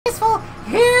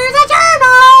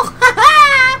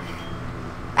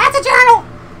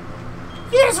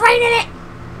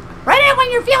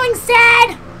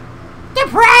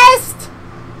depressed,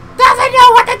 doesn't know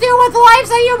what to do with life,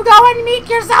 so you go and make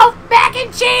yourself mac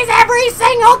and cheese every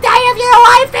single day of your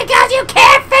life because you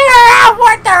can't figure out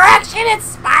what direction it's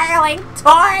spiraling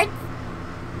toward.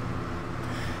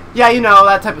 Yeah, you know,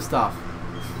 that type of stuff.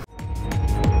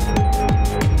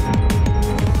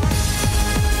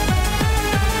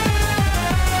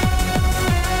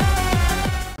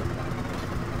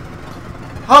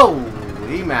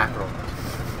 Holy mackerel.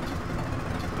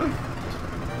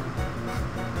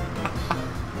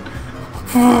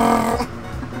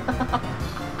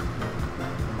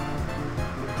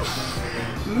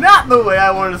 Not the way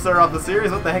I wanted to start off the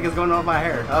series. What the heck is going on with my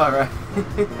hair? Alright.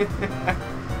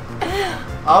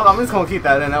 I'm just gonna keep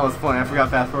that in. That was funny. I forgot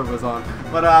fast forward was on.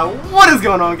 But what is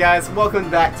going on, guys? Welcome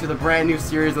back to the brand new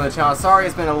series on the channel. Sorry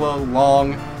it's been a little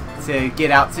long to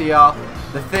get out to y'all.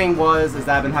 The thing is that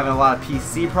I've been having a lot of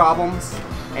PC problems,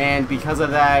 and because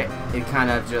of that, it kind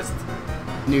of just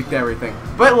nuked everything.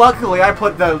 But luckily, I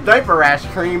put the diaper rash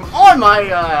cream on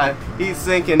my heat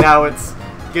sink, and now it's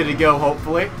good to go,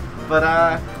 hopefully. But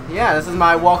yeah, this is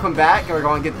my welcome back. We're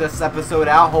going to get this episode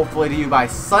out, hopefully to you by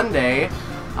Sunday.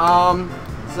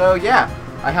 So yeah,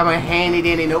 I have my handy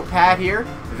dandy notepad here,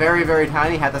 very, very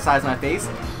tiny, half the size of my face.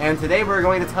 And today we're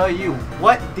going to tell you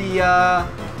what the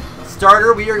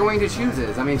starter we are going to choose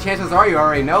is. I mean, chances are you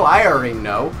already know. I already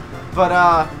know. But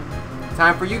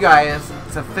time for you guys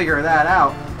to figure that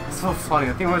out. It's so funny.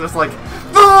 I think we're just like,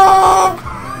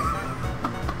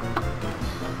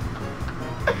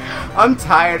 I'm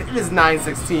tired. It is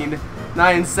 9:16,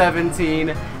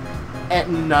 9:17 at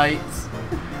night.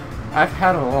 I've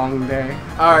had a long day.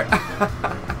 Alright.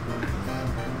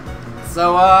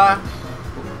 So,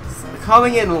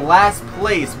 coming in last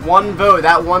place, one vote.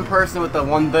 That one person with the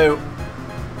one vote.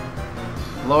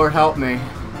 Lord help me.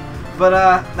 But,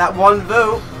 that one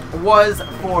vote was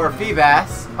for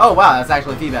Feebas. Oh, wow, that's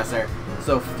actually Feebas there.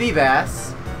 So,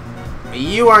 Feebas,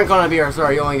 you aren't going to be our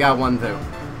star. You only got one vote.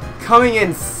 Coming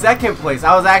in second place,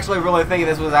 I was actually really thinking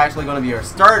this was actually going to be our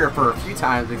starter for a few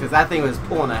times because that thing was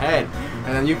pulling ahead.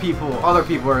 And then you people, other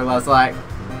people were less like,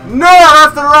 no,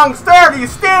 that's the wrong starter, you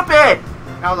stupid!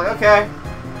 And I was like, okay.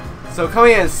 So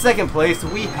coming in second place,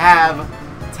 we have,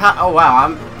 oh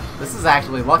wow, this is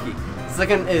actually lucky.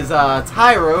 Second is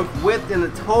Tyro with a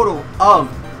total of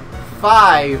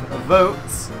 5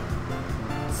 votes.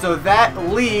 So that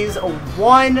leaves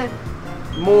one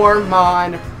more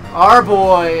mon, our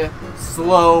boy,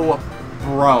 Slow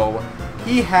Bro.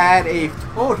 He had a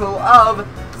total of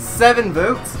 7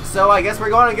 votes. So I guess we're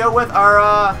going to go with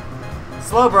our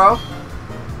Slow Bro.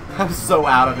 I'm so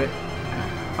out of it.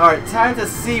 Alright, time to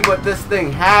see what this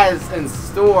thing has in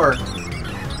store.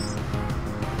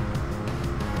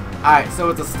 Alright, so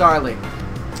it's a Starly.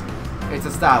 It's a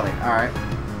Starly, alright.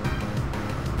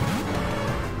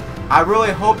 I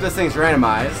really hope this thing's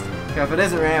randomized. Because if it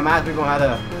isn't randomized, we're going to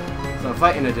have some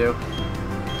fighting to do.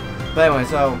 But anyway,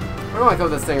 so we're going to go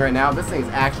with this thing right now. This thing's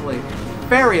actually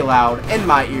very loud in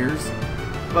my ears.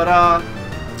 But,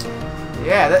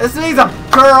 yeah, this thing's a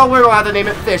girl. We're going to have to name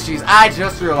it Fishies. I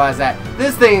just realized that.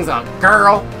 This thing's a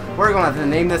girl. We're going to have to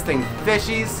name this thing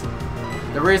Fishies.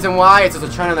 The reason why, it's just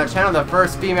a trend on the channel. The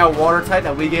first female water type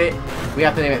that we get, we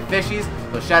have to name it Fishies.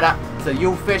 So shout out to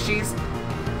you Fishies.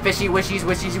 Fishy wishies,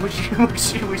 wishies, wishy,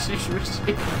 wishy, wishy,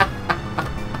 wishy.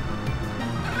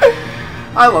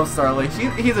 I love Starly.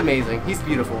 He's amazing. He's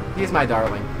beautiful. He's my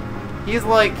darling. He's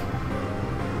like,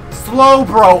 Slow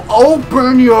Bro,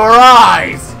 open your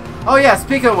eyes! Oh yeah,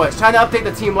 speaking of which, trying to update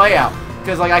the team layout.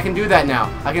 Because like I can do that now.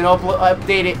 I can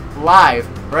update it live.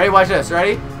 Ready? Watch this.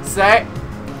 Ready? Set.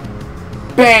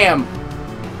 Bam!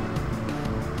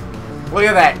 Look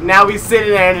at that. Now he's sitting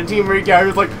there in the team recap.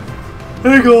 He's like,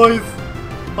 hey guys,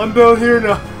 I'm down here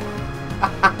now.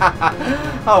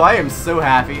 Oh, I am so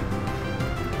happy.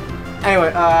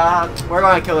 Anyway, we're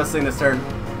gonna kill this thing this turn.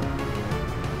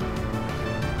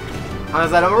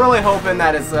 Honestly, I'm really hoping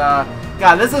that it's,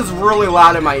 God, this is really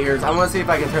loud in my ears. I want to see if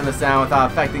I can turn this down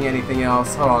without affecting anything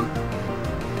else. Hold on.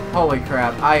 Holy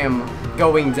crap, I am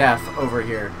going deaf over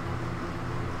here.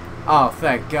 Oh,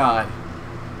 thank God.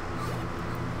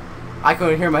 I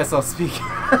couldn't hear myself speak.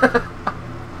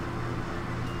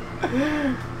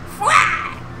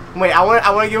 Wait, I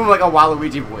want to give him like a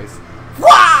Waluigi voice.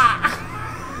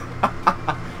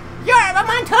 You're the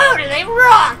Montoya, they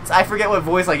rocked! I forget what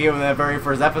voice I gave him in that very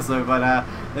first episode, but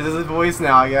this is his voice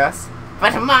now, I guess.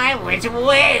 But mine was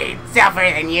way tougher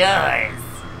than yours.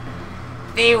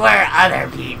 They were other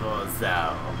people's,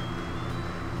 though.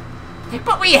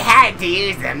 But we had to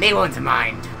use them. They won't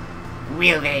mind,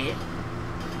 will they?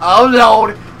 Oh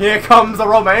Lord, here comes the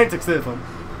romanticism.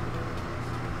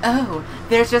 Oh,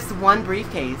 there's just one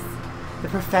briefcase. The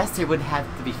professor would have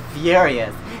to be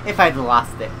furious if I'd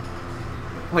lost it.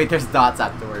 Wait, there's dots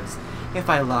afterwards. If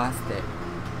I lost it.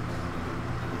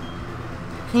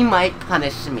 He might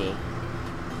punish me.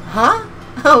 Huh?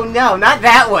 Oh no, not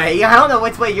that way. I don't know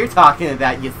which way you're talking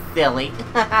about, you silly.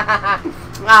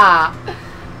 Ah.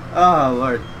 Oh,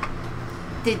 Lord.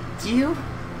 Did you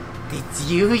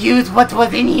use what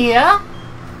was in here?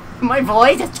 My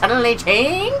voice has suddenly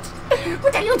changed?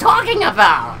 What are you talking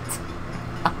about?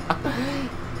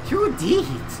 You did.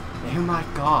 Oh my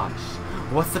gosh.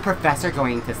 What's the professor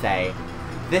going to say?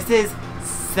 This is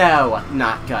so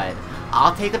not good.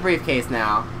 I'll take the briefcase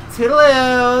now.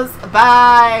 Toodaloos!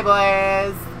 Bye,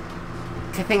 boys!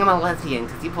 Good thing I'm a lesbian,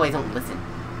 because you boys don't listen.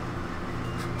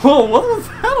 Whoa, what was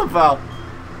that about?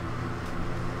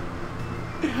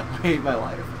 I hate my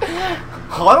life.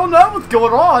 I don't know what's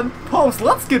going on. Post,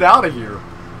 let's get out of here.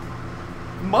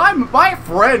 My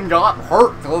friend got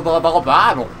hurt in the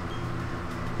battle.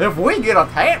 If we get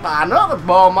attacked by another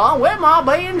Pokemon, we might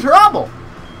be in trouble.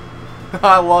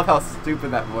 I love how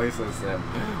stupid that voice is, Sam.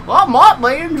 I might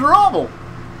be in trouble.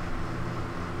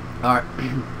 Alright.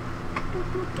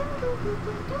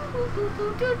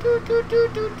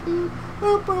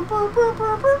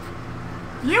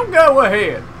 You go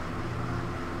ahead.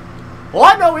 Well,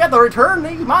 I know we have to return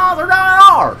these miles are not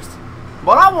ours.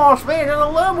 But I want to spend just a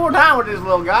little more time with this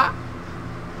little guy.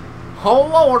 Oh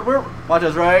Lord, watch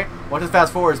this, Ray. Watch this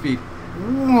fast forward speed.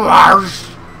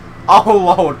 Oh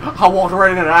Lord, I walked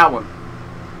right into that one.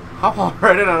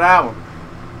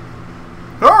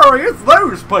 Hurry, it's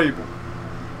those people.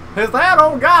 Is that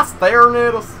old guy staring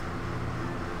at us?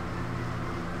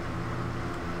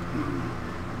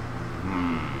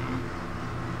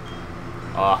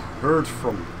 I heard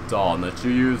from Dawn that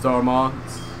you used our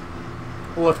mods.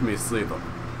 Let me see them,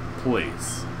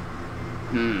 please.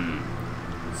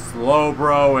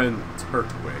 Slowbro and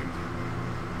Turtwig.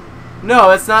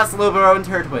 No, it's not Slowbro and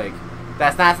Turtwig.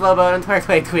 That's not Slowbro and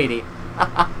Turtwig, Tweety.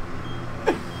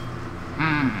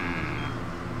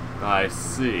 I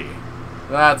see.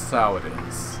 That's how it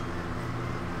is.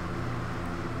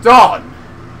 Dawn!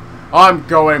 I'm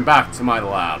going back to my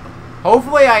lab.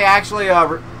 Hopefully I actually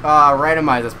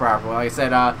randomize this properly. Like I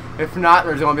said, if not,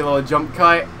 there's going to be a little jump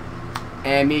cut.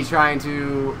 And me trying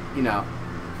to, you know,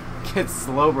 get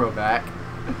Slowbro back.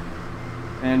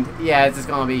 And, yeah, it's just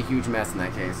going to be a huge mess in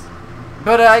that case.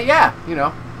 But, yeah, you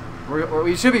know,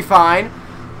 we should be fine.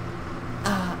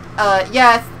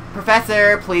 Yes,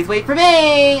 Professor, please wait for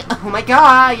me. Oh my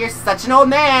god, you're such an old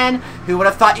man. Who would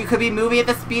have thought you could be moving at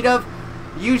the speed of,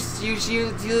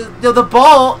 the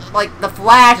Bolt, like, the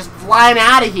Flash is flying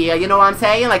out of here, you know what I'm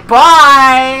saying? Like,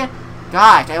 bye!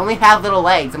 Gosh, I only have little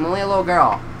legs. I'm only a little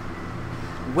girl.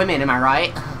 Women, am I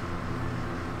right?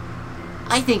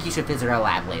 I think you should visit our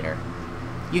lab later.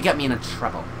 You got me into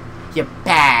trouble. You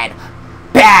bad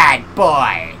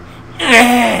boy.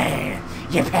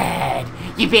 You bad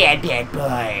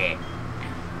boy.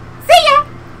 See ya!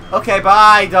 Okay,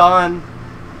 bye, Dawn.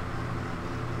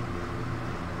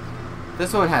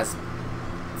 This one has...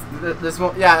 This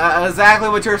one... Yeah, exactly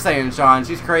what you're saying, Sean.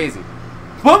 She's crazy.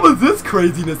 What was this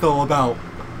craziness all about?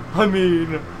 I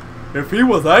mean, if he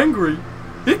was angry,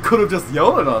 he could have just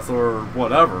yelled at us or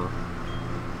whatever.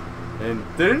 And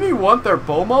didn't he want their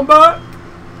Pokemon back?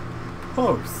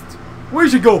 Post. We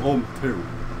should go home too.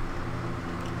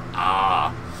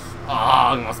 I'm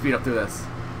gonna speed up through this.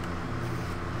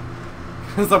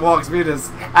 The walk speed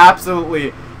is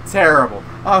absolutely terrible.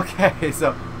 Okay,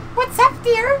 so what's up,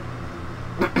 dear?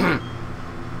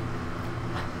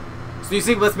 So you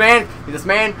see this man?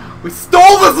 We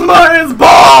stole this man's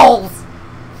balls!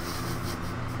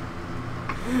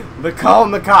 They're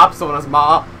calling the cops on us,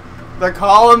 Ma. They're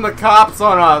calling the cops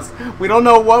on us. We don't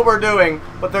know what we're doing,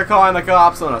 but they're calling the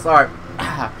cops on us. Alright.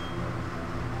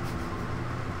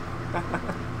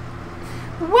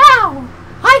 Wow!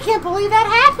 I can't believe that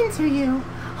happened to you.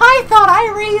 I thought I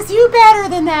raised you better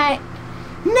than that.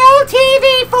 No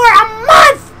TV for a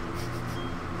month!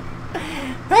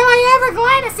 Am I ever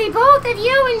glad to see both of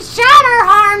you and Sean are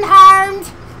harmed.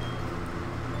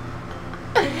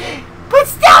 But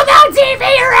still no TV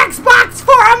or Xbox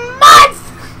for a month!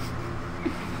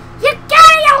 You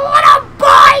got it, you little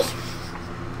boy!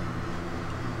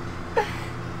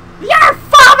 Your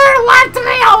father left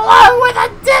me alone with a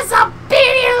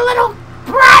disobedient little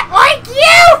brat like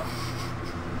you!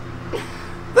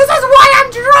 This is why I'm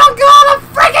drunk all the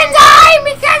freaking time,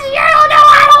 because you don't know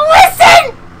how to listen!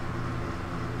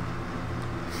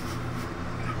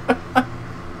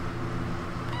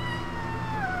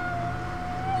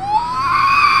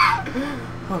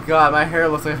 Oh god, my hair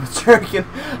looks like I'm jerking.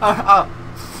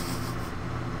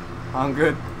 I'm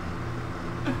good.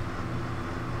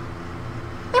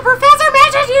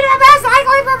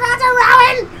 only Professor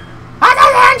Rowan! I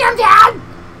don't hand him down!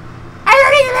 I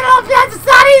heard he's in the middle of the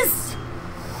studies!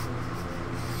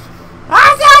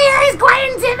 I tell you, he's quite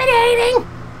intimidating!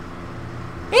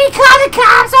 He called the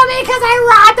cops on me because I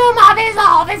robbed him of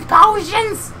all of his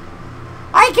potions!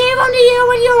 I gave them to you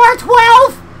when you were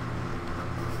 12!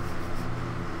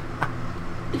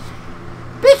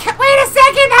 Wait a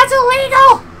second, that's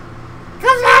illegal!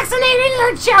 Because vaccinating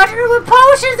your children with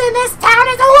potions in this town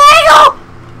is illegal!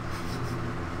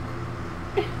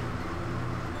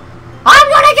 I'm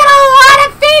gonna get a lot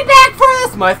of feedback for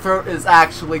this! My throat is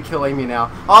actually killing me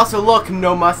now. Also, look,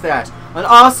 no mustache. And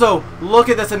also, look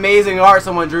at this amazing art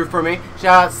someone drew for me.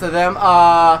 Shoutouts to them.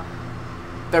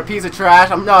 They're a piece of trash.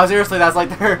 No, seriously, that's like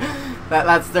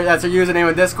that's their username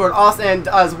in Discord. Also, and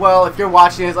as well, if you're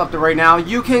watching this up to right now,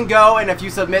 you can go and if you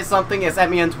submit something, it's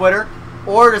at me on Twitter,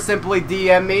 or just simply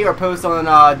DM me or post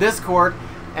on Discord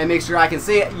and make sure I can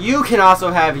see it. You can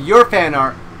also have your fan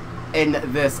art in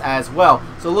this as well.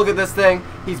 So look at this thing.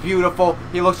 He's beautiful.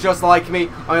 He looks just like me.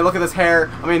 I mean, look at this hair.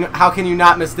 I mean, how can you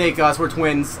not mistake us? We're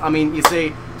twins. I mean, you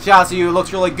see, shout out to you. It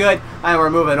looks really good. And we're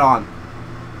moving on.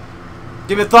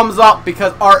 Give it a thumbs up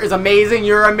because art is amazing.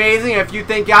 You're amazing. If you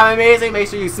think I'm amazing, make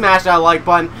sure you smash that like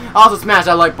button. Also smash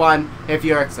that like button if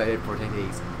you're excited for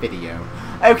today's video.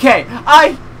 Okay,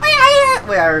 wait,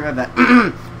 I remember that.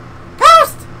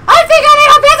 Ghost! I think I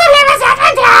need a visit him in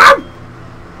second town!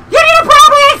 You need to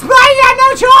probably explain you have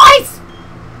no choice!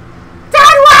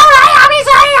 Don't worry, I'll be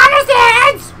sure he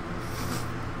understands!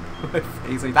 My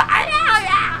face like that. I know,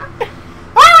 yeah!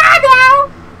 I know!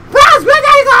 Pause, put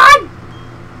that on!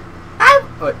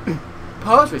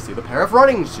 Pause, receive a pair of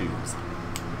running shoes.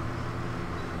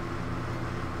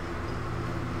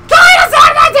 Can we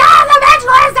decide that down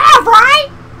eventually itself, right?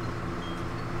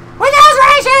 When those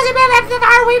running shoes have been lifted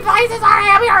our weak places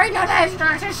are we already know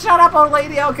that. Just shut up, old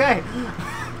lady, okay.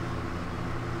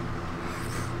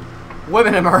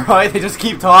 Women, am I right? They just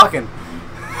keep talking.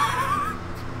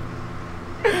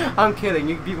 I'm kidding.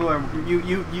 You people are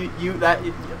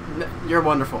you're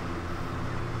wonderful.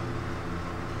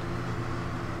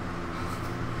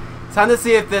 Time to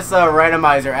see if this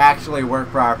randomizer actually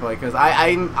worked properly, because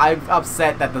I'm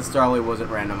upset that the Starly wasn't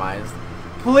randomized.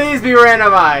 Please be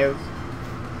randomized.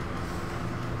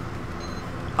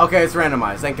 Okay, it's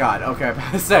randomized. Thank God. Okay,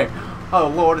 I was say, oh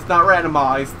Lord, it's not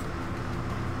randomized.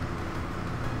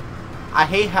 I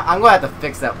hate how I'm gonna have to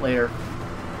fix that later.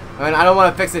 I mean, I don't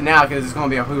want to fix it now because it's gonna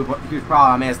be a huge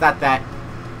problem. I mean, it's not that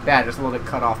bad, just a little bit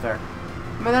cut off there.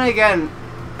 But then again,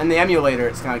 in the emulator,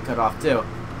 it's kind of cut off too.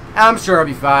 I'm sure it'll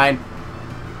be fine.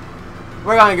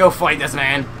 We're gonna go fight this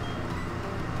man.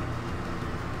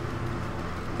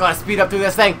 Gotta speed up through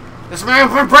this thing. This man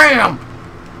for bam!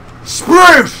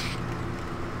 Spruce!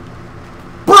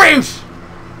 Bruce!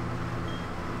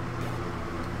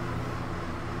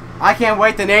 I can't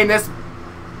wait to name this.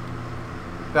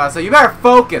 So you better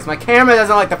focus. My camera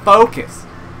doesn't like to focus.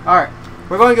 Alright,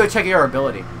 we're going to go check your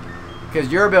ability. Because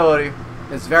your ability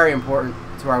is very important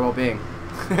to our well-being.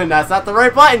 And that's not the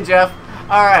right button, Jeff.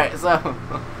 Alright, so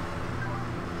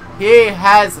he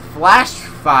has flash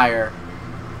fire.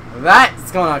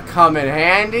 That's gonna come in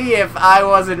handy if I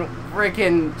wasn't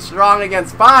freaking strong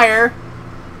against fire.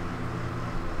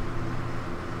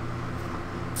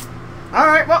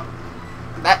 Alright, well,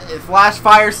 that is flash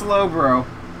fire slow, bro.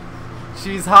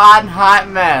 She's hot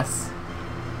mess.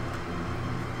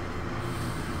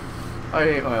 I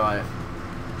hate my life.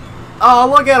 Oh,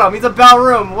 look at him. He's a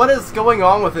Balroom. What is going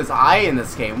on with his eye in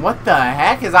this game? What the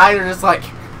heck? His eyes are just like,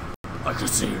 I can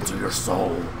see into your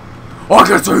soul. I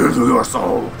can see into your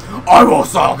soul. I will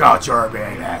suck out your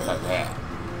being.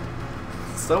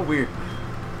 So weird.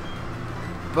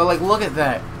 But, like, look at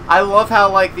that. I love how,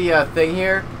 like, the thing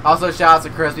here. Also, shout out to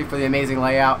Crispy for the amazing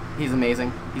layout. He's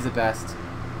amazing. He's the best.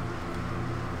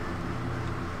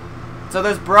 So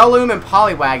there's Breloom and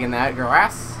Poliwag in that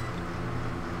grass.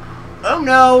 Oh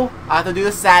no! I have to do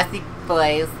the sassy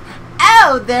plays.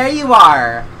 Oh, there you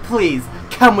are. Please,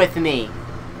 come with me.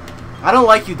 I don't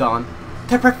like you, Dawn.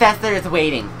 The professor is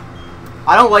waiting.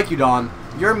 I don't like you, Dawn.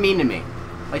 You're mean to me.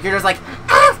 Like, you're just like,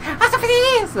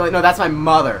 so, like, no, that's my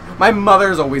mother. My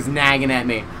mother's always nagging at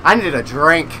me. I needed a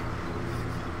drink.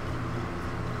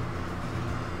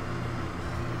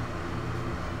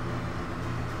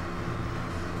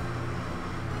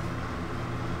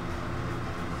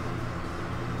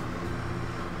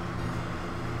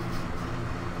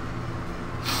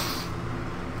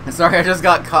 Sorry, I just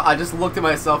got caught. I just looked at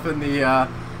myself in the,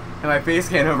 in my face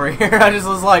can over here. I just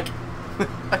was like,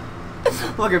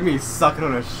 look at me sucking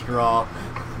on a straw.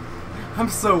 I'm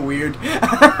so weird. This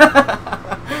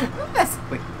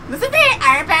is it!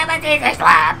 I remember my English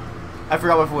lab! I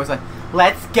forgot what voice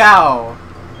Let's go.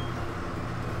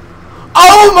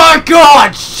 Oh my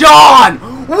God, Sean!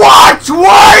 Watch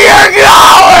where you're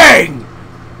going!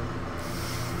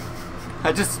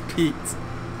 I just peeked.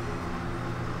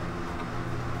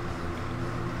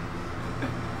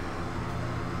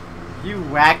 You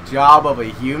whack job of a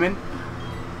human?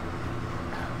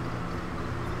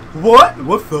 What?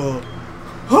 What the?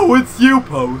 Oh, it's you,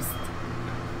 Post.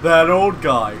 That old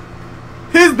guy.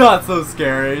 He's not so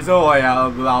scary. He's only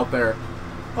out there.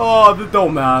 Oh, that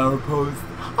don't matter, Post.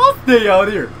 I'll stay out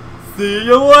here. See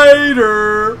you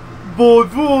later,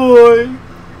 boy.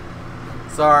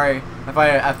 Sorry if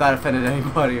that offended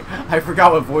anybody. I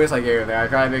forgot what voice I gave there. I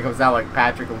tried to make him sound like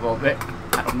Patrick a little bit.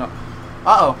 I don't know.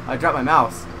 Uh-oh, I dropped my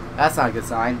mouse. That's not a good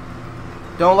sign.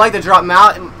 Don't like to drop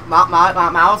mouse.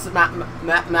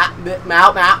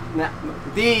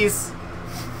 These.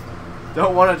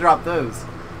 Don't want to drop those.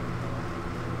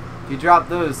 If you drop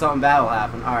those, something bad will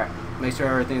happen. Alright, make sure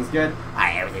everything's good.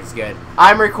 Alright, everything's good.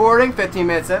 I'm recording, 15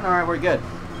 minutes in. Alright, we're good.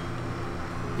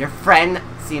 Your friend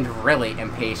seemed really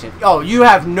impatient. Oh, you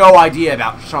have no idea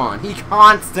about Sean. He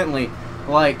constantly,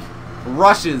 like,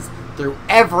 rushes through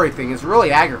everything. It's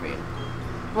really aggravating.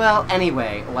 Well,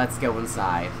 anyway, let's go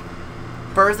inside.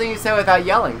 First thing you say without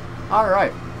yelling.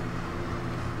 Alright.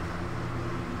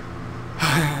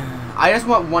 I just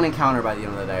want one encounter by the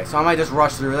end of the day, so I might just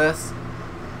rush through this.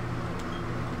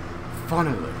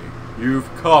 Finally,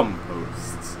 you've come,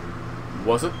 Post.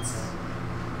 Was it?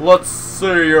 Let's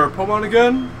see your Pokemon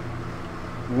again.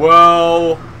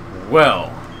 Well,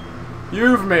 well.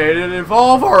 You've made it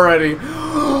evolve already.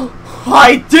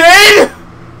 I did?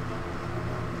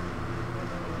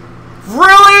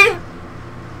 Really?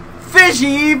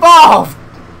 Fishy evolved.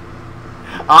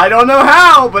 I don't know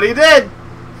how, but he did.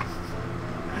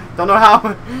 Don't know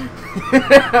how.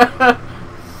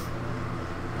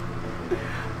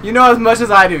 You know as much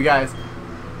as I do, guys.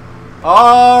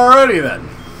 Alrighty then.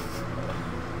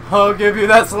 I'll give you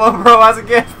that Slowbro as a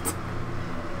gift.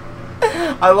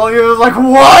 I love you. It was like,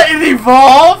 what? It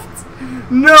evolved?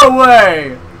 No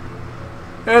way.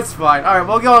 It's fine. Alright,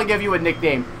 we'll go and give you a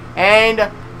nickname.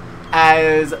 And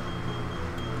as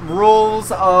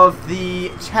rules of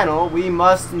the channel, we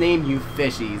must name you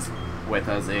Fishies with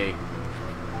a Z.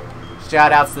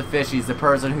 Shout outs to Fishies, the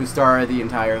person who started the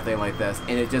entire thing like this,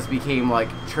 and it just became like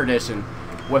tradition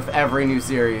with every new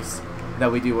series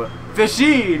that we do.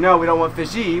 Fishy! No, we don't want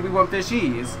Fishy, we want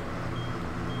Fishies.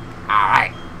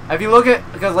 Alright. If you look at,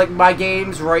 because like my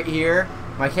game's right here,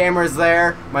 my camera's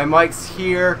there, my mic's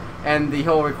here, and the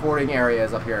whole recording area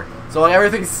is up here. So like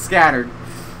everything's scattered.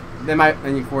 Then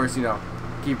and of course, you know,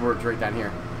 keyboard's right down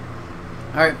here.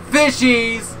 Alright,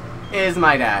 Fishies is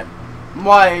my dad.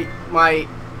 My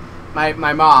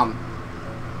mom.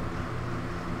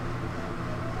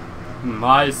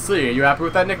 I see. Are you happy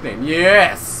with that nickname?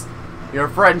 Yes! Your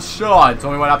friend Sean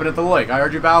told me what happened at the lake. I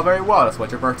heard you battle very well. That's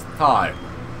what your first time.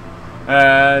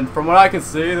 And from what I can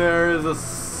see, there is a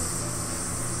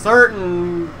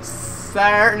certain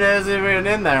sadness even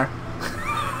in there.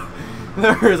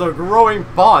 There is a growing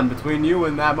bond between you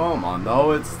and that Momon,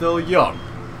 though it's still young.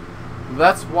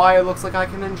 That's why it looks like I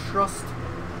can entrust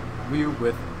you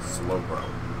with Slowbro.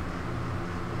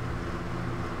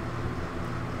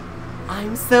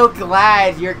 I'm so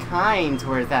glad you're kind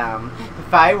toward them.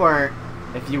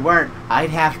 If you weren't,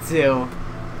 I'd have to.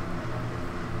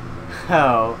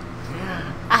 Oh,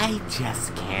 I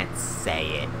just can't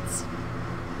say it.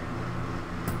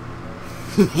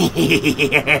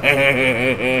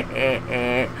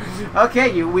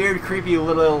 Okay, you weird, creepy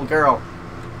little girl.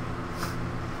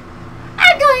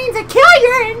 I'm going to kill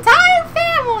your entire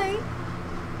family.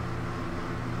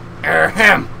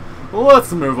 Ahem.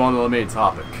 Let's move on to the main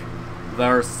topic.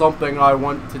 There's something I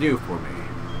want to do for me.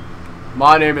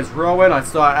 My name is Rowan.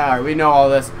 Alright, we know all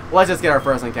this. Let's just get our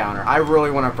first encounter. I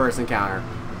really want our first encounter.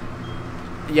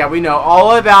 Yeah, we know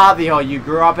all about the whole you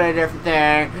grew up in a different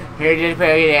thing. Here just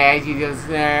Pokédex. You just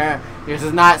this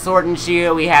is not Sword and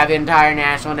Shield. We have the entire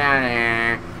national down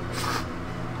there.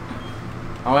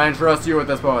 I want to trust you with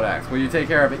this Pokédex. Will you take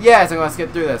care of it? Yes, I'm going to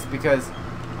skip through this because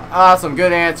awesome,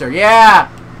 good answer. Yeah,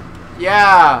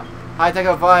 yeah. High tech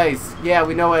advice. Yeah,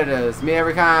 we know what it is. Meet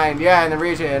every kind. Yeah, in the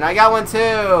region. I got one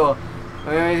too.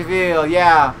 What do you feel?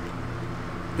 Yeah.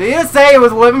 Did you say it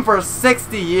was living for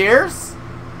 60 years?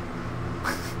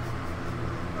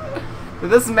 Did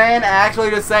this man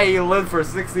actually just say he lived for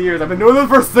 60 years? I've been doing this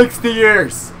for 60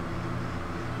 years.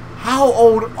 How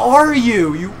old are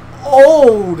you? You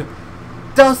old,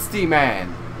 dusty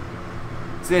man.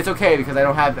 See, it's okay because I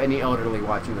don't have any elderly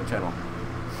watching the channel.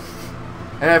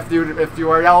 And if you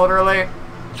are elderly,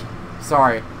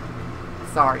 sorry.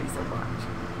 Sorry so much.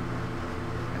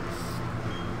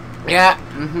 Yeah,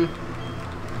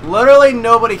 Literally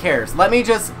nobody cares. Let me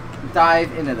just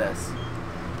dive into this.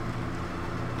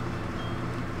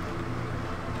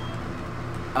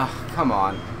 Ugh, come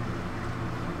on.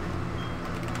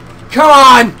 Come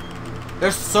on!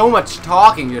 There's so much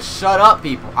talking. Just shut up,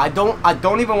 people. I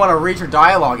don't even want to read your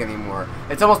dialogue anymore.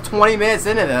 It's almost 20 minutes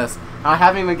into this, and I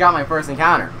haven't even got my first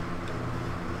encounter.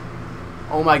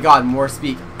 Oh my god, more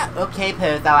speak. Okay,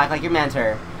 Post, I act like your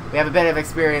mentor. We have a bit of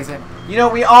experience in... You know,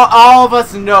 we all of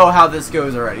us know how this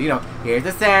goes already. You know, here's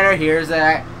the center, here's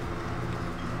that.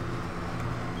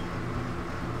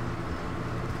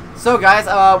 So, guys,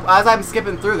 as I'm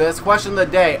skipping through this, question of the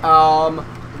day.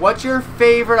 What's your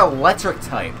favorite electric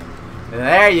type?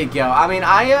 There you go. I mean,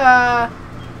 I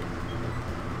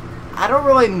don't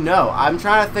really know. I'm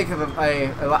trying to think of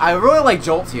I really like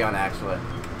Jolteon, actually.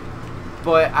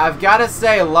 But I've got to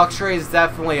say, Luxray is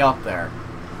definitely up there.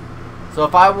 So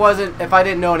if I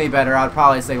didn't know any better, I'd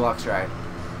probably say Luxray.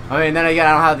 I mean, then again,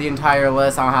 I don't have the entire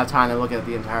list. I don't have time to look at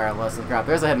the entire list and crap.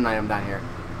 There's a hidden item down here.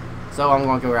 So I'm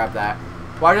going to go grab that.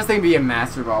 Why does this thing be a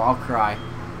Master Ball? I'll cry.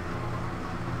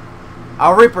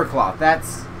 A Reaper Claw.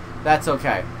 That's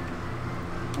okay.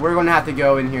 We're going to have to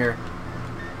go in here.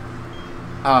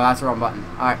 Oh, that's the wrong button.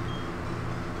 Alright.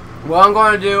 What I'm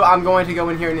going to do, I'm going to go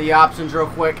in here in the options real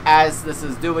quick as this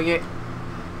is doing it.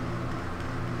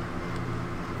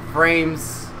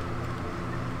 Frames.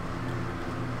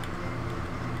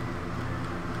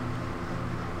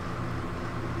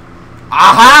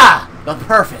 Aha! The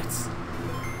perfects.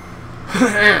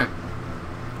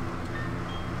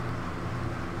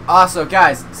 Also,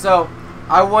 guys, so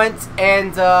I went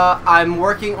and I'm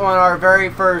working on our very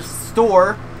first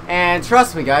store, and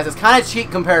trust me, guys, it's kind of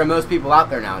cheap compared to most people out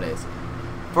there nowadays.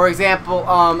 For example,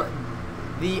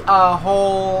 the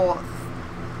whole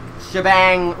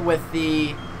shebang with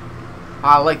the...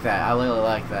 I like that. I really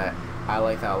like that. I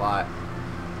like that a lot.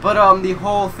 But the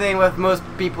whole thing with most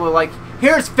people are like,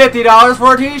 here's $50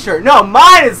 for a t-shirt. No,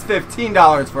 mine is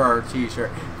 $15 for a t-shirt.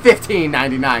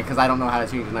 $15.99, because I don't know how to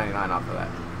change the 99 off of that.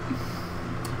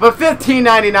 But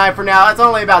 $15.99 for now. That's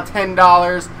only about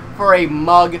 $10 for a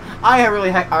mug. I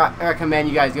really recommend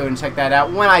you guys go and check that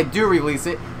out when I do release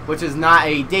it, which is not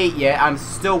a date yet. I'm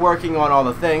still working on all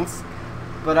the things.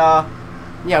 But,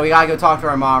 yeah, we gotta go talk to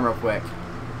our mom real quick.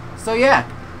 So, yeah.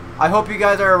 I hope you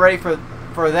guys are ready for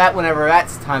that whenever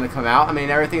that's time to come out. I mean,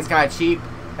 everything's kind of cheap.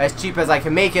 As cheap as I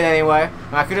can make it anyway.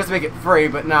 I could just make it free,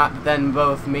 but not then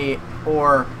both me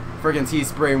or friggin'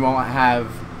 Teespring won't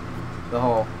have the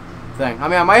whole thing. I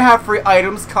mean, I might have free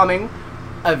items coming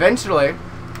eventually.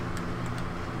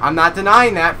 I'm not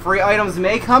denying that. Free items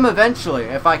may come eventually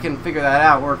if I can figure that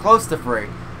out. We're close to free.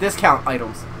 Discount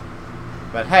items.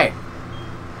 But hey.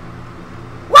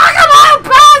 Welcome home,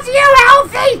 Bones, you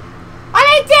healthy!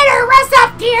 I ate dinner, rest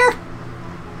up, dear!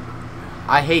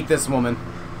 I hate this woman.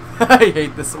 I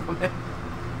hate this woman.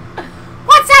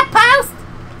 What's up, Post?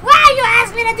 Wow, you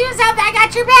asked me to do something, I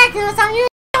got your back. So you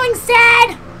feeling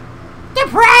sad?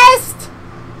 Depressed?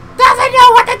 Doesn't know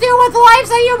what to do with life,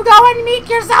 so you go and make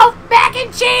yourself mac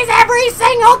and cheese every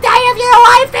single day of your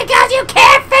life because you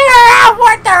can't figure out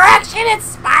what direction it's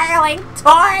spiraling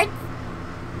toward?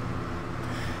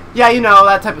 Yeah, you know,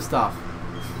 that type of stuff.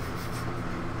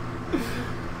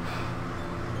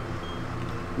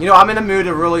 You know, I'm in a mood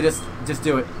to really just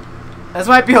do it. This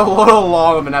might be a little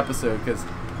long of an episode, because,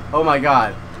 oh my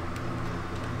god.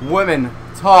 Women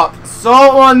talk.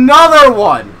 So, another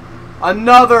one!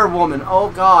 Another woman. Oh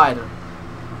god.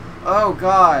 Oh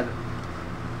god.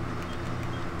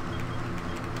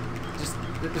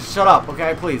 Just shut up,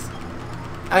 okay? Please.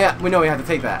 Oh, yeah, we know we have to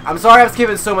take that. I'm sorry I'm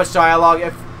skipping so much dialogue.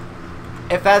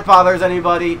 If that bothers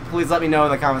anybody, please let me know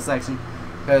in the comment section.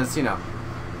 Because, you know.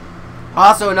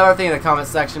 Also, another thing in the comment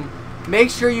section.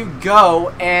 Make sure you go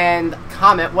and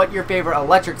comment what your favorite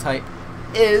electric type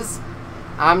is.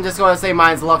 I'm just going to say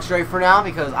mine's Luxray for now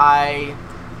because I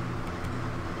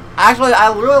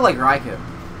really like Raikou.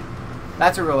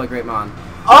 That's a really great mon.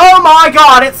 Oh my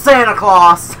god, it's Santa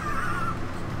Claus!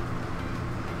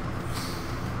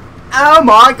 Oh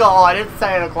my god, it's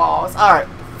Santa Claus. Alright,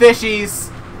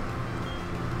 Fishies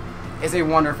is a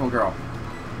wonderful girl.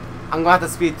 I'm going to have to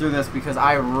speed through this because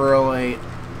I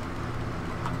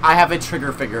have a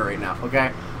trigger figure right now,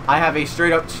 okay? I have a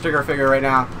straight up trigger figure right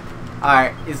now.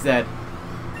 Alright, it's dead.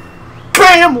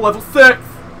 BAM! Level 6!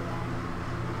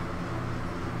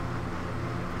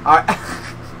 Alright.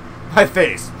 My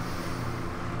face.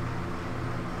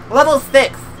 Level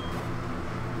 6!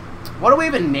 What do we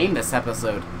even name this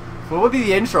episode? What would be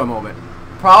the intro moment?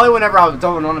 Probably whenever I was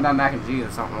going on about mac and cheese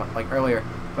or something like earlier.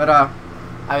 But, I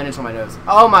have an itch on my nose.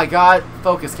 Oh my god.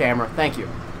 Focus camera. Thank you.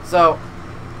 So,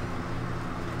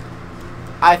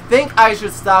 I think I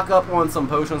should stock up on some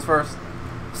potions first.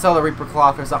 Sell the Reaper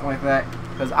Cloth or something like that.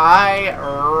 Because I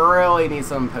really need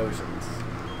some potions.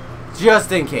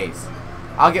 Just in case.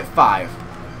 I'll get 5.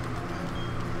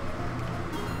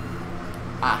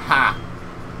 Aha.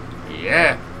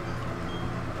 Yeah.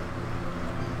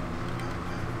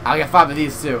 I'll get 5 of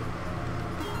these too.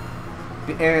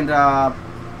 And,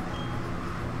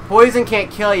 poison can't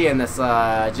kill you in this,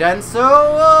 gen,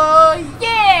 so,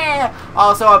 yeah!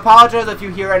 Also, I apologize if you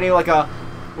hear any, like a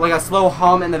slow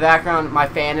hum in the background. My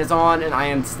fan is on, and I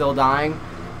am still dying.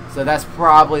 So that's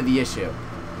probably the issue.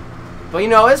 But, you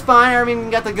know, it's fine. I mean,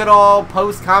 you got the good old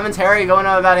post-commentary going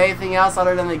on about anything else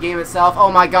other than the game itself.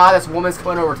 Oh my god, this woman's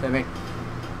coming over to me.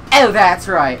 Oh, that's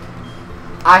right.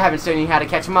 I haven't shown you how to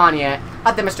catch them on yet.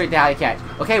 I'll demonstrate how to catch.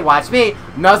 Okay, watch me.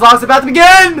 Nuzlocke's about to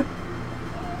begin!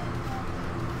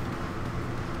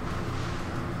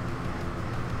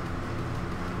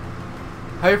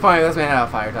 How are you finding this man have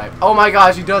a fire type? Oh my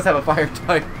gosh, he does have a fire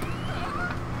type.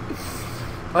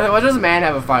 Why does man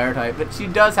have a fire type? But she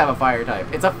does have a fire type.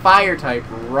 It's a fire type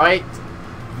right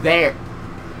there.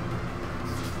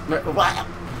 What?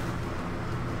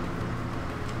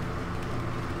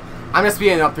 I'm just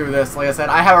speeding up through this. Like I said,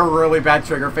 I have a really bad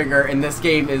trigger finger, and this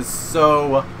game is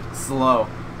so slow.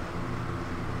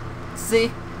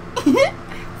 See?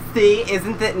 See?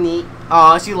 Isn't it neat?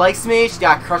 Aw, she likes me. She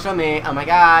got a crush on me. Oh my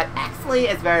god. Actually,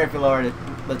 it's better if you lower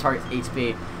the target's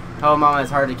HP. Oh, mama,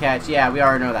 it's hard to catch. Yeah, we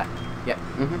already know that. Yep.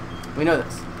 We know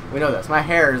this. We know this. My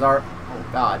hair is already... Oh,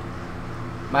 god.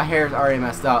 My hair is already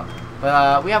messed up.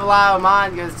 But, we have a lot of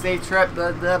mine. Get a safe trip.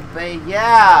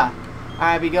 Yeah.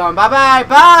 Alright, be going. Bye-bye.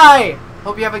 Bye!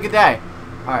 Hope you have a good day.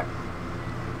 Alright.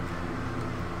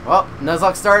 Well,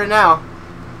 Nuzlocke started now.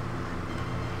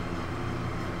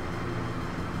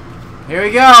 Here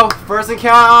we go. First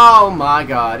encounter. Oh my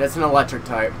god. It's an electric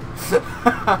type.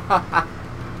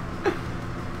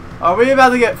 Are we about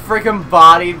to get freaking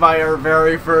bodied by our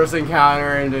very first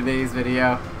encounter in today's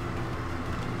video?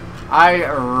 I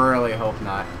really hope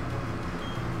not.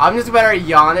 I'm just better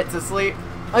yawn it to sleep.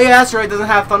 Oh yeah, that's right. It doesn't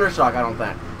have Thundershock, I don't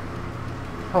think.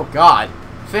 Oh god.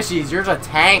 Fishies, you're just a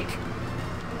tank.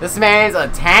 This man's a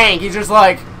tank. He's just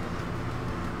like...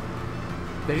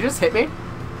 Did he just hit me?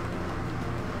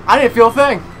 I didn't feel a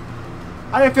thing.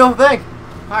 I didn't feel a thing.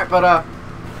 Alright, but,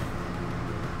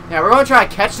 yeah, we're gonna try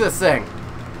to catch this thing.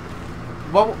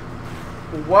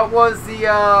 What was the,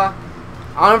 I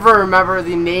don't even remember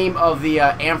the name of the,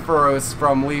 Ampharos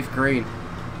from Leaf Green.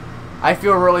 I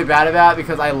feel really bad about it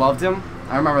because I loved him.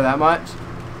 I remember that much.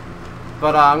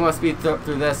 But, I'm gonna speed through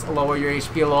this, lower your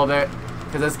HP a little bit.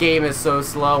 Because this game is so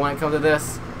slow when it comes to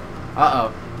this.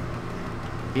 Uh-oh.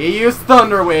 He used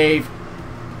Thunder Wave.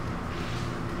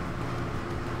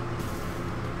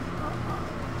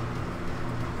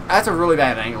 That's a really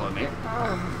bad angle of me.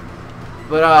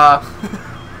 But,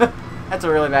 that's a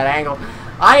really bad angle.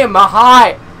 I am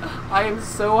high! I am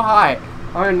so high.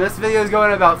 I mean, this video is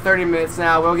going about 30 minutes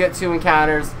now. We'll get 2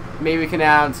 encounters. Maybe we can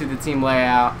add on to the team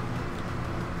layout.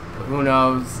 But who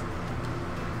knows?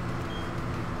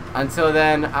 Until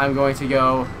then, I'm going to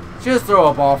go just throw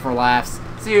a ball for laughs.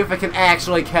 See if I can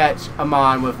actually catch a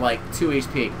Mon with, like, 2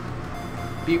 HP.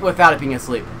 Without it being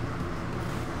asleep.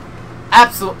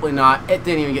 Absolutely not. It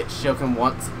didn't even get shooketh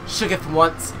once. Shooketh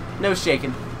once. No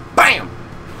shaking. BAM!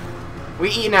 We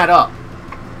eating that up.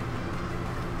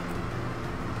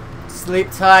 Sleep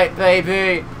tight,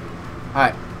 baby.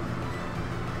 Alright.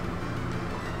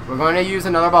 We're going to use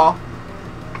another ball.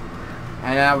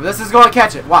 And this is going to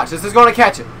catch it. Watch. This is going to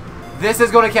catch it. This is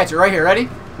going to catch it. Right here. Ready?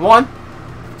 1,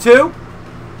 2.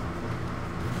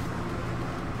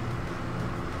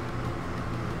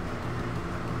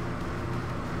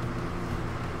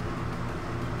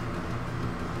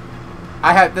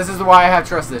 This is why I have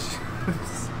trust issues.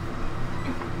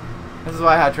 This is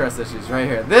why I have trust issues right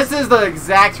here. This is the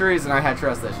exact reason I had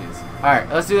trust issues. Alright,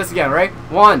 let's do this again, right?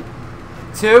 1,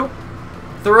 2,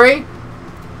 3.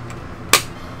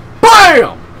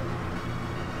 BAM!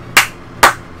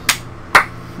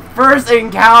 First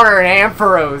encounter in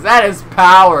Ampharos. That is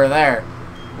power there.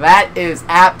 That is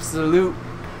absolute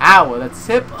power. The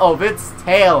tip of its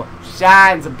tail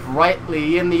shines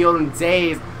brightly. In the olden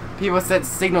days, people sent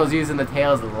signals using the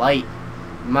tail's light.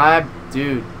 My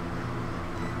dude.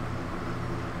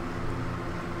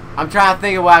 I'm trying to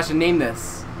think of what I should name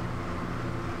this.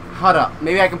 Hold up.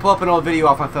 Maybe I can pull up an old video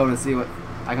off my phone and see what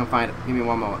I can find. Give me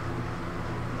one moment.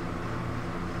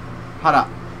 Hold up.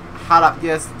 Hold up.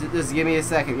 Just give me a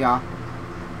second, y'all.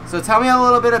 So tell me a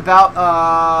little bit about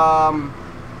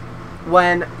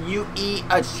when you eat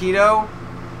a Cheeto,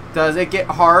 does it get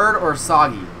hard or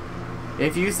soggy?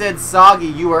 If you said soggy,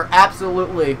 you are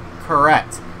absolutely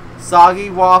correct. Soggy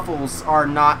waffles are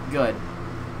not good.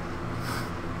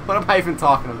 What am I even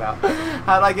talking about?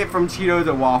 How did I get from Cheetos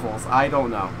to waffles? I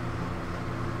don't know.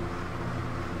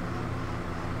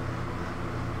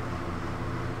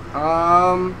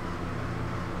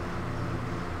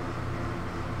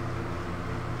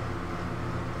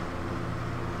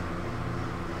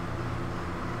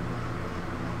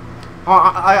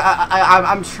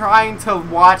 I'm trying to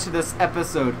watch this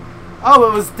episode.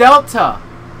 Oh, it was Delta.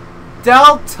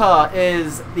 Delta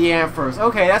is the Ampharos.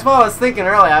 Okay, that's what I was thinking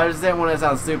earlier. I just didn't want to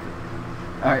sound stupid.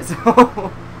 Alright, so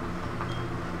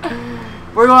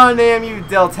we're going to name you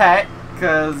Delta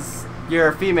because you're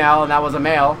a female and that was a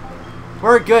male.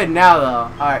 We're good now,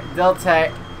 though. Alright,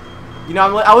 Delta. You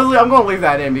know, I'm going to leave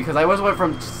that in because I just went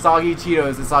from soggy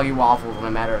Cheetos to soggy waffles in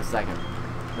a matter of a second.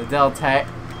 The Delta.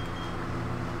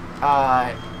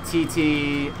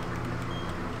 TT.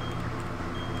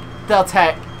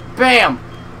 Delta. Bam!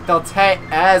 Delta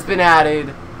has been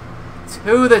added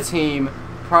to the team.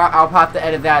 I'll have to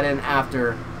edit that in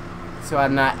after, so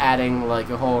I'm not adding like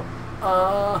a whole.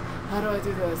 How do I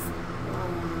do this?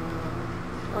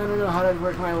 I don't know how to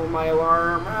work my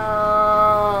alarm.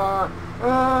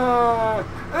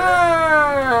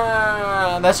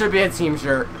 That should be a team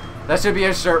shirt. That should be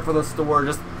a shirt for the store.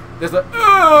 Just a.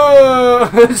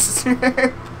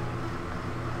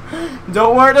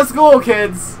 Don't wear it to school,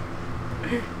 kids.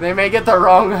 They may get the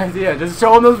wrong idea. Just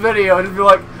show them this video and just be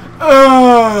like,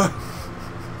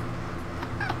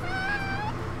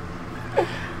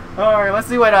 Alright, let's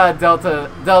see what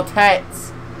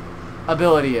Delta's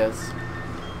ability is.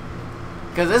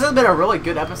 Because this has been a really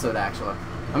good episode, actually.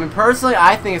 I mean, personally,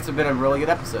 I think it's been a really good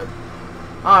episode.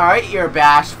 Alright, you're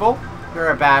bashful. You're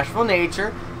a bashful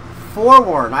nature.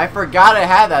 Forewarn. I forgot I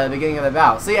had that at the beginning of the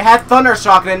battle. See, it had Thunder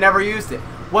Shock and I never used it.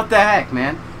 What the heck,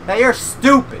 man? Now you're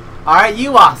stupid. Alright,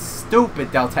 you are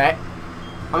stupid, Delta.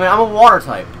 I mean, I'm a water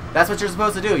type. That's what you're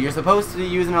supposed to do. You're supposed to be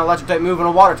using an electric type move and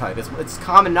a water type. It's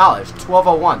common knowledge.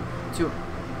 1201.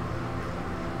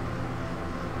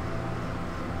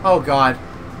 Oh, God.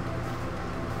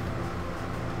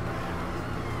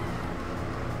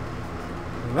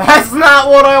 That's not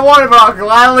what I wanted, but I'll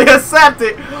gladly accept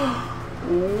it.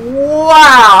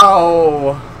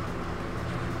 Wow.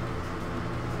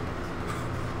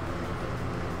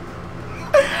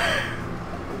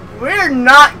 We're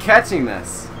not catching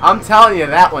this. I'm telling you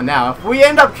that one now. If we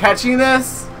end up catching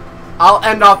this, I'll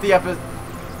end off the episode.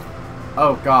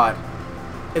 Oh, God.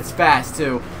 It's fast,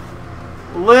 too.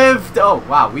 Lived. Oh,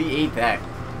 wow. We ate that.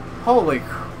 Holy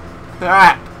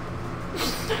crap.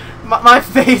 My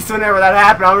face whenever that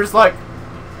happened, I was just like,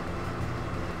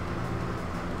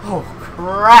 oh,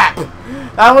 crap.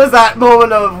 That was that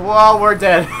moment of, well, we're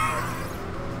dead.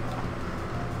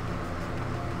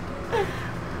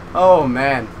 Oh,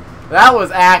 man. That was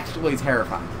actually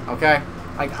terrifying, okay?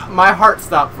 Like, my heart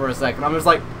stopped for a second. I'm just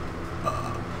like,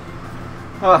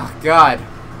 oh, God.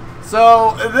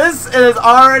 So, this has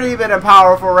already been a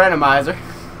powerful randomizer.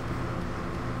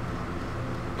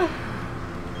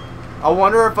 I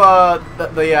wonder if, I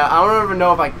don't even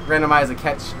know if I randomize the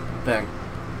catch thing.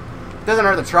 Doesn't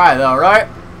hurt to try, though, right?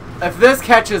 If this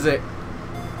catches it,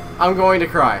 I'm going to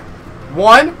cry.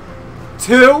 1,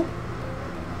 2.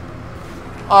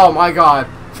 Oh, my God.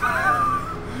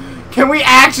 Can we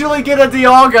actually get a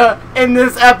Dialga in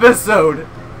this episode?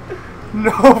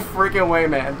 No freaking way,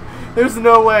 man. There's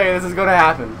no way this is gonna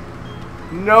happen.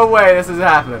 No way this is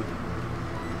happening.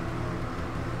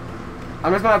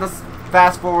 I'm just gonna have to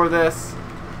fast forward this.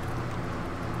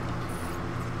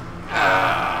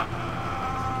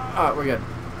 Alright, we're good.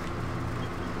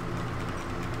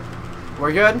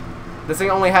 We're good? This thing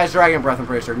only has Dragon Breath, I'm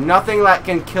pretty sure. Nothing that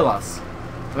can kill us.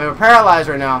 I mean, we're paralyzed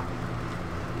right now.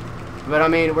 But I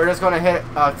mean, we're just gonna hit.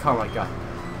 Oh my God,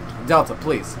 Delta,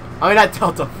 please. I mean, not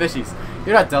Delta, fishies.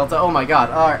 You're not Delta. Oh my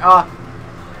God. All right.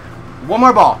 One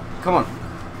more ball. Come on.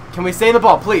 Can we save the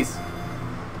ball, please?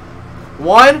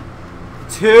 1,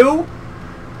 2.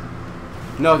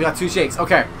 No, we got 2 shakes.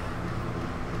 Okay.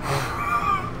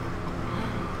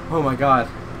 Oh my God.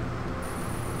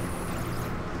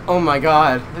 Oh my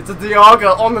God. It's a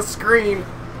Dialga on the screen.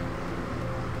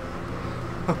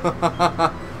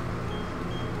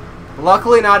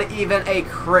 Luckily, not even a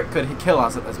crit could kill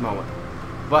us at this moment.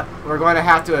 But we're going to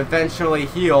have to eventually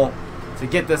heal to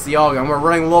get this Dialga. And we're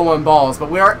running low on balls.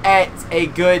 But we are at a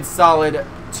good, solid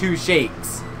 2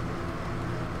 shakes.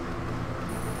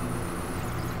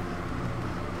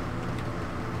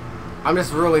 I'm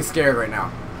just really scared right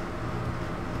now.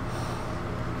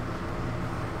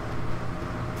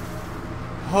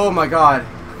 Oh my God.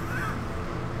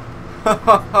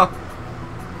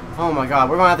 Oh my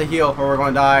God. We're going to have to heal or we're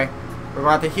going to die. We're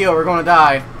gonna have to heal. We're gonna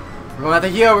die. We're gonna have to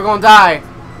heal. We're gonna die.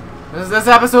 This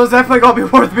episode is definitely gonna be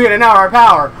worth being an hour of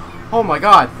power. Oh my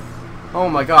god. Oh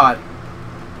my god.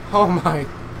 Oh my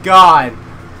god.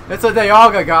 It's a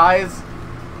Dialga, guys.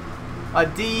 A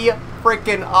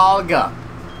D-freaking-Alga.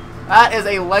 That is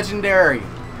a legendary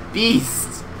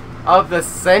beast of the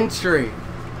century.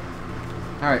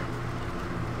 Alright.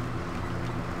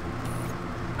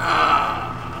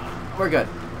 We're good.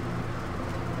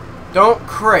 Don't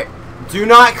crit. Do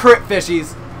not crit,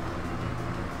 fishies.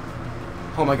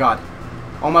 Oh my god.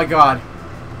 Oh my god.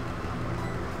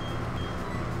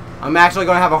 I'm actually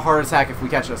going to have a heart attack if we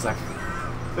catch this thing.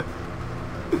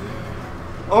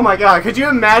 Oh my god. Could you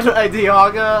imagine a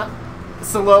Dialga,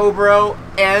 Slowbro,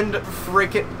 and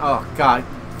freaking... Oh god.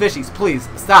 Fishies, please.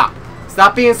 Stop.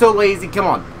 Stop being so lazy. Come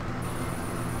on.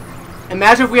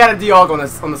 Imagine if we had a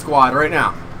Dialga on the squad right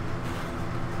now.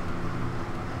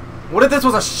 What if this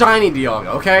was a shiny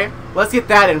Dialga, okay? Let's get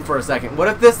that in for a second. What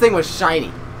if this thing was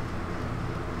shiny?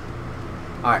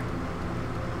 Alright.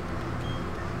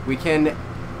 We can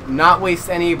not waste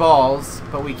any balls,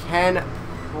 but we can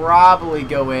probably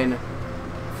go in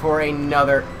for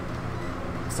another...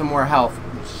 some more health.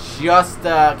 Just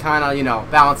kind of, you know,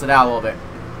 balance it out a little bit.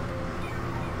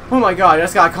 Oh my god, I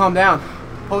just gotta calm down.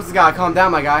 Post has gotta calm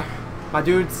down, my guy. My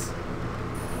dudes.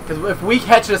 Because if we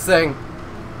catch this thing...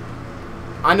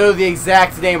 I know the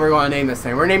exact name we're going to name this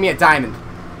thing. We're naming it Diamond.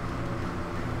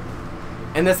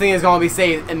 And this thing is going to be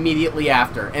saved immediately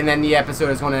after. And then the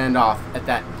episode is going to end off at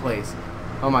that place.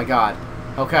 Oh my god.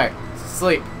 Okay.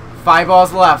 Sleep. 5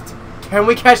 balls left. Can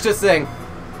we catch this thing?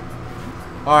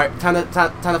 Alright. Time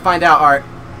to find out. Alright.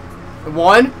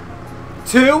 1,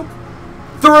 2,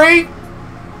 3.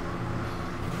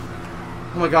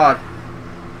 Oh my god.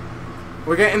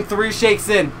 We're getting 3 shakes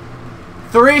in.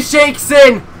 3 shakes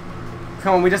in!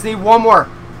 Come on, we just need one more.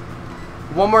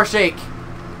 One more shake.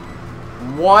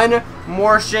 One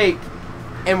more shake.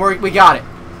 And we got it.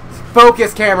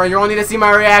 Focus, camera. You only need to see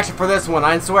my reaction for this one.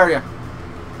 I swear you.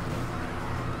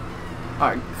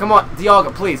 Alright, come on.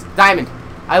 Dialga, please. Diamond.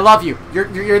 I love you.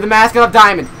 You're the mascot of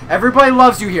Diamond. Everybody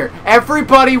loves you here.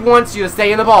 Everybody wants you to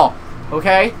stay in the ball.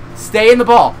 Okay? Stay in the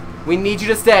ball. We need you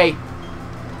to stay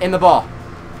in the ball.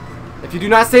 If you do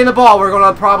not stay in the ball, we're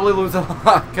going to probably lose a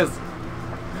lot. Because...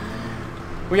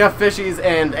 we got fishies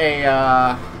and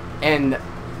and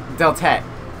Deltet.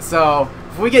 So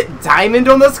if we get Diamond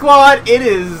on the squad, it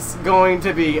is going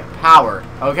to be power.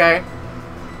 Okay.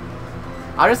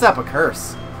 I just have a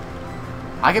curse.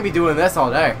 I could be doing this all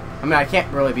day. I mean, I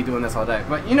can't really be doing this all day,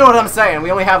 but you know what I'm saying.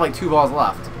 We only have like 2 balls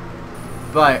left.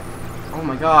 But oh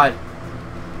my god,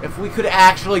 if we could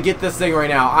actually get this thing right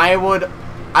now, I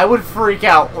would freak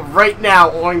out right now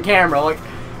on camera. Like,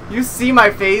 you see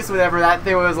my face whenever that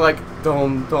thing was like.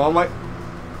 Dum, like...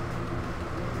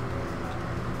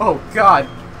 Oh, God.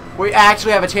 We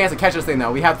actually have a chance to catch this thing,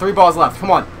 though. We have 3 balls left. Come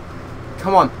on.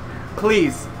 Come on.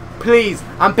 Please. Please.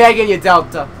 I'm begging you,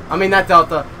 Delta. I mean, not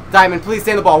Delta. Diamond, please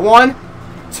stay in the ball. 1,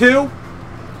 2,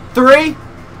 3.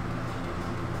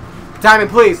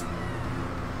 Diamond, please.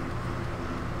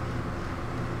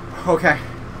 Okay.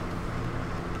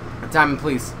 Diamond,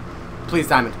 please. Please,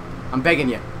 Diamond. I'm begging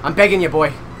you. I'm begging you,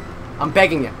 boy. I'm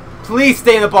begging you. Please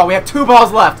stay in the ball. We have 2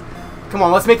 balls left. Come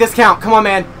on, let's make this count. Come on,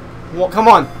 man. Come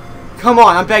on. Come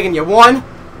on, I'm begging you. 1,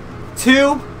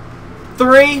 2,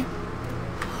 3.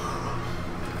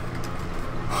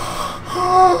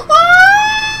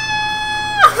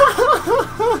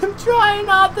 I'm trying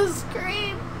not to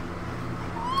scream.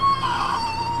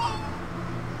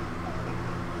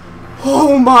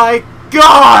 Oh my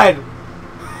god!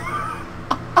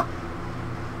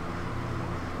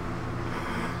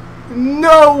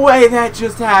 No way that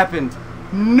just happened!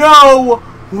 No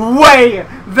way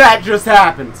that just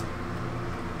happened!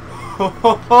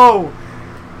 Oh,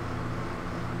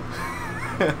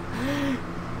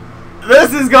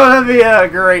 this is gonna be a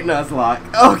great Nuzlocke.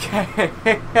 Okay.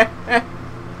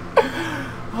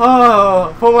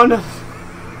 Oh, put one to...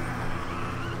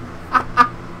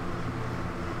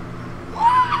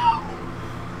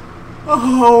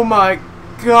 Oh my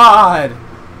god.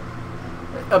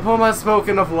 Upon my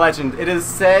spoken of legend, it is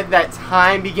said that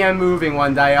time began moving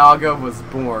when Dialga was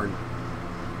born.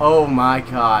 Oh my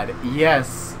god,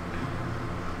 yes.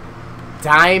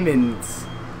 Diamonds.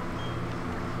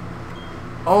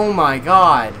 Oh my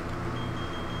god.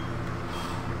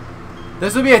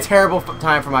 This would be a terrible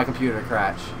time for my computer to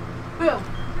crash. Boom.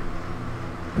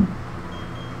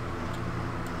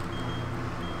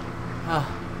 How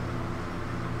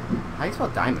do you spell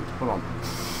diamond? Hold on.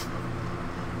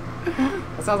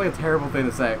 That sounds like a terrible thing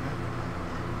to say.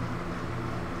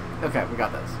 Okay, we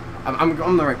got this. I'm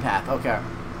on the right path. Okay.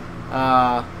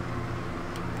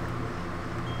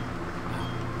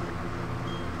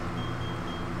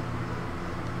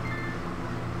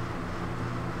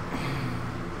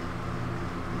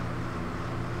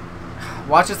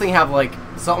 Watch this thing have, like,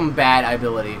 something bad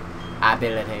ability.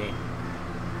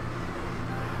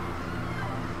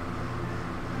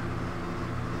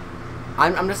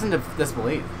 I'm just in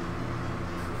disbelief.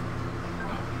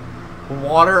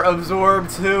 Water absorb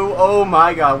too? Oh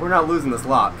my god, we're not losing this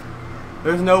lock.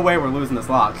 There's no way we're losing this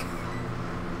lock.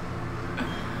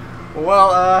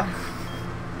 Well,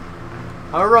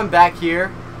 I'm gonna run back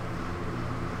here.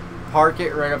 Park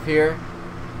it right up here.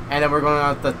 And then we're going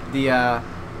on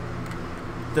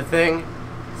the thing.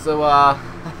 So,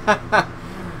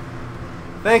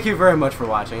 thank you very much for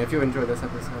watching. If you enjoyed this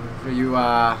episode, make sure you,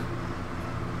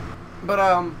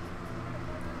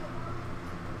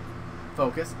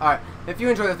 focus. Alright, if you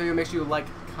enjoyed this video, make sure you like,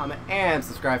 comment, and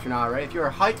subscribe if you're not already. If you're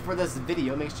hyped for this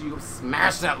video, make sure you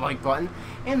smash that like button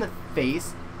in the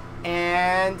face.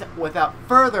 And without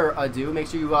further ado, make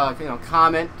sure you,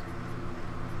 comment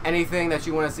anything that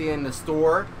you want to see in the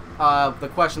store. The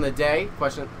question of the day.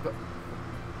 Question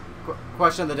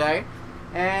of the day.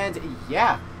 And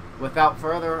yeah, without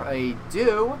further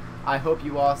ado, I hope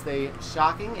you all stay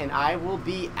shocking, and I will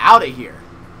be out of here.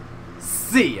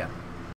 See ya.